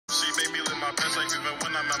best life even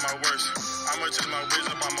when I'm at my worst. I'ma change my ways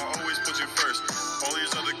up, I'ma always put you first. All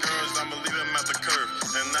these other girls, I'ma leave them at the curb,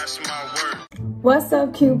 and that's my word. What's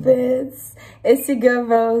up, Cupids? It's your girl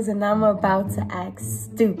Rose, and I'm about to act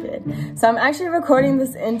stupid. So I'm actually recording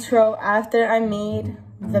this intro after I made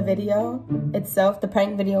the video itself, the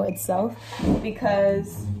prank video itself,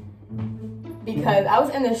 because I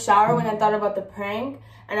was in the shower when I thought about the prank,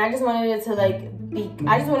 and I just wanted it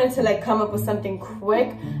to come up with something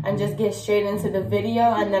quick and just get straight into the video.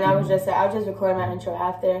 And then I'll just record my intro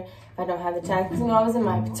after if I don't have the time, because I was in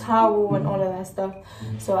my towel and all of that stuff.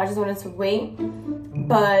 So I just wanted to wait.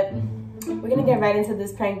 But we're gonna get right into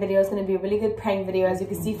this prank video. It's gonna be a really good prank video, as you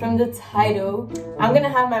can see from the title. I'm gonna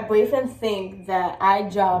have my boyfriend think that I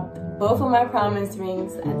dropped both of my promise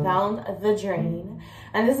rings down the drain.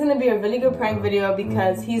 And this is gonna be a really good prank video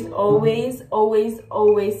because he's always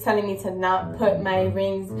telling me to not put my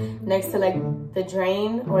rings next to like the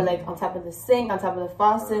drain or like on top of the sink, on top of the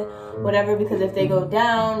faucet, whatever, because if they go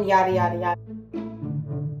down, yada yada yada.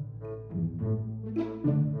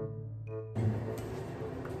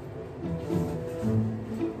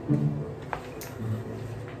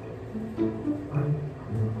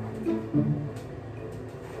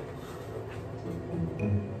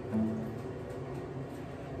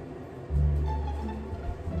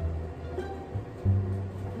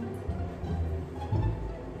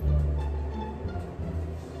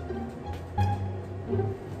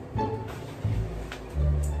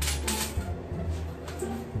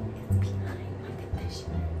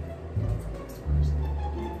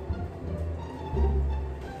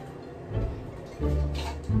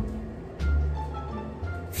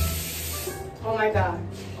 Oh my god.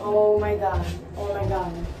 Oh my god. Oh my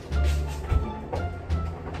god.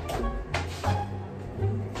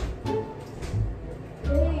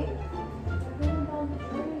 Hey, I'm going down the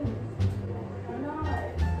drain. I'm not.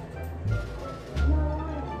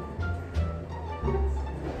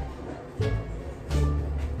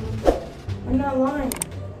 I'm not lying.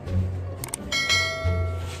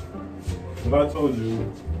 What I told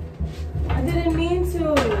you. I didn't mean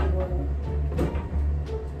to.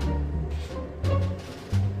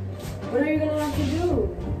 What are you gonna have to do?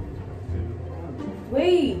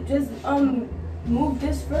 Wait, just move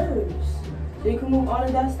this first. So you can move all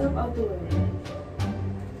of that stuff out the way.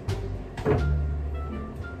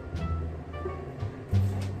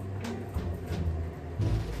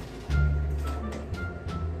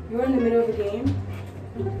 You're in the middle of a game.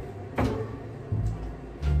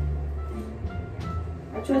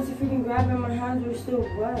 I tried to freaking grab it, my hands were still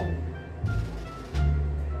wet.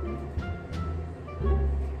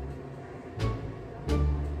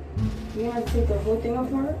 You want to take the whole thing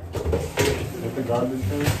apart? Get the garbage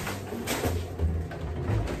can.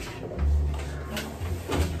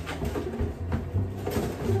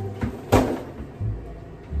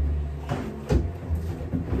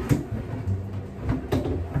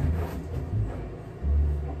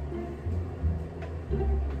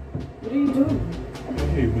 What are you doing?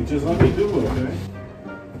 Hey, but just let me do it, okay?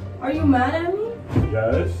 Are you mad at me?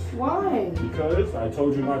 Yes. Why? Because I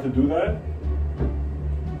told you not to do that.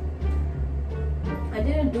 I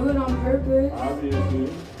didn't do it on purpose. Obviously.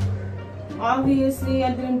 Obviously,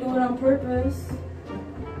 I didn't do it on purpose.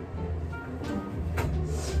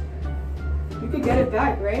 You could get it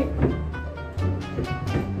back, right?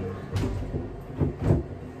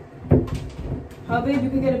 How, babe? You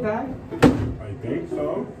could get it back? I think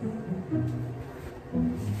so.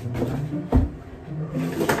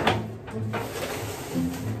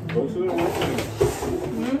 Go to the room.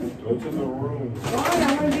 Go to the room. Why?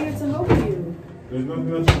 I want to be here to help you. There's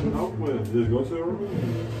nothing else you can help with. Just go to the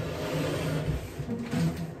room.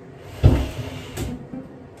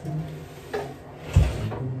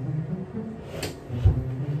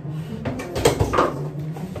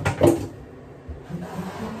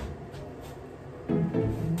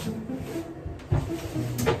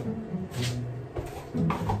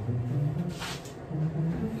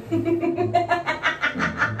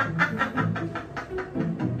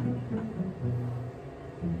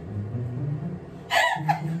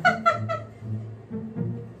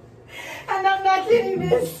 And I'm not kidding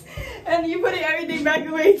this. And you putting everything back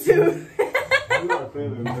away too. I'm not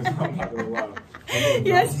feeling this. I'm not gonna lie.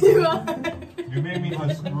 Yes, you are. You made me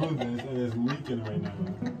unscrew this and it's leaking right now.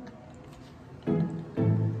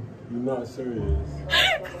 You're not serious.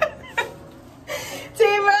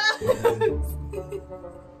 T-Rose!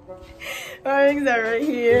 My rings are right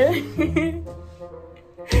here.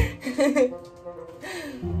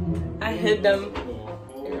 I hid them.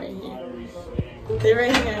 They're right here. They're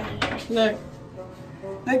right here. Look.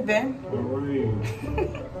 Look, babe.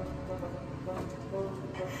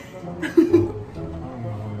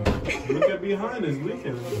 Look at behind, it's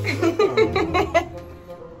leaking.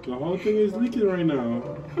 The whole thing is leaking right now.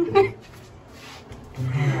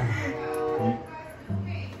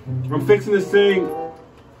 I'm fixing this thing.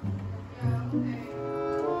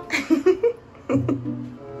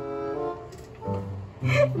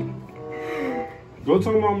 Go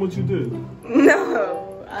tell mom what you did.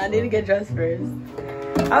 No, I need to get dressed first.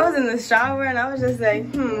 I was in the shower and I was just like,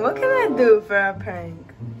 what can I do for a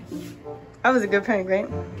prank? That was a good prank, right?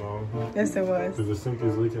 No. Yes, it was. Because the sink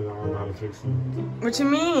is leaking, I don't know how to fix it. What you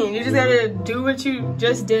mean? You just gotta do what you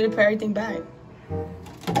just did and put everything back.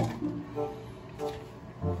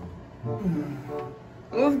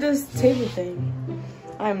 Move this table thing.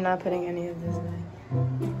 I'm not putting any of this back.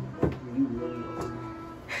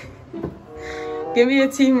 Give me a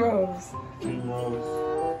Team Rose. Team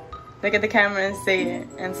Rose. Look at the camera and say it.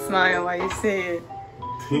 And smile while you say it.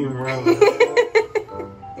 Team Rose.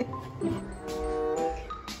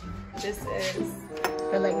 This is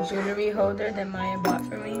the like jewelry holder that Miah bought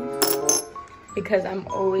for me. Because I'm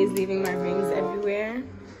always leaving my rings everywhere.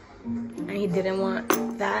 And he didn't want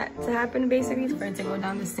that to happen basically, for it to go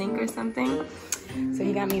down the sink or something. So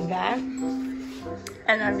he got me that.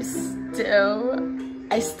 And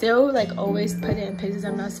I still like always put it in places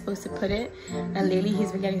I'm not supposed to put it. And lately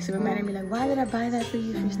he's been getting super mad at me like, why did I buy that for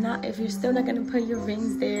you if you're still not gonna put your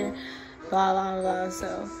rings there, blah blah blah.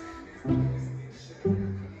 So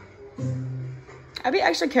I'll be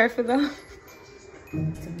extra careful though.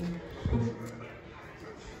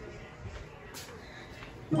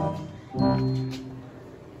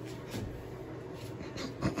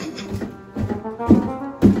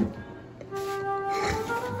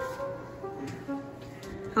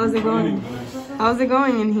 How's it going? How's it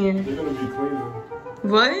going in here? They're gonna be cleaning.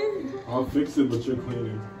 What? I'll fix it, but you're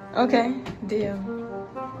cleaning. Okay, deal.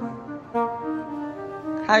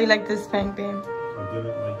 How you like this prank, babe? I didn't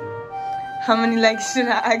like it. How many likes should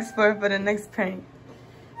I ask for the next prank?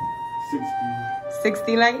 60.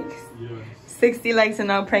 60 likes? Yes. 60 likes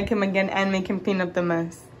and I'll prank him again and make him clean up the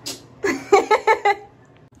mess.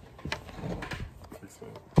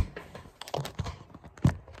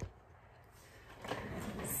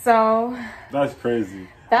 So that's crazy.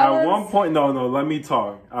 At one point, no, let me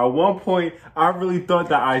talk. At one point, I really thought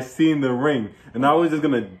that I seen the ring, and I was just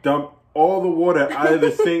gonna dump all the water out of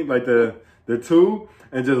the sink, like the tube,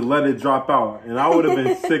 and just let it drop out. And I would have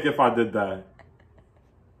been sick if I did that.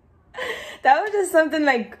 That was just something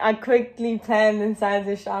like I quickly planned inside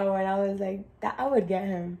the shower, and I was like, that I would get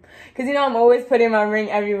him, cause you know I'm always putting my ring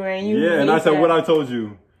everywhere. And and I said what I told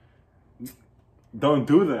you. Don't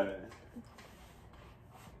do that.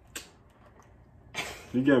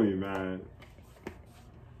 You get me mad.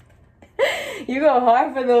 You go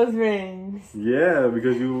hard for those rings. Yeah,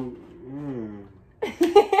 because you... You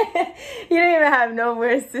don't even have no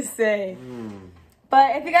words to say.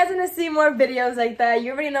 But if you guys want to see more videos like that,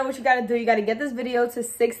 you already know what you got to do. You got to get this video to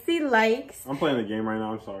 60 likes. I'm playing a game right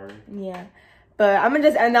now. I'm sorry. Yeah. But I'm going to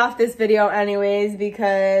just end off this video anyways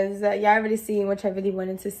because y'all already seen what I really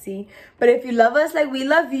wanted to see. But if you love us like we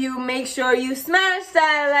love you, make sure you smash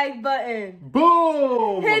that like button.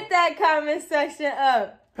 Boom! Hit that comment section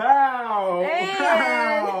up. Pow!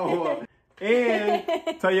 Pow! And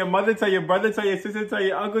tell your mother, tell your brother, tell your sister, tell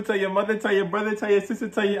your uncle, tell your mother, tell your brother, tell your sister,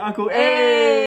 tell your uncle. Hey!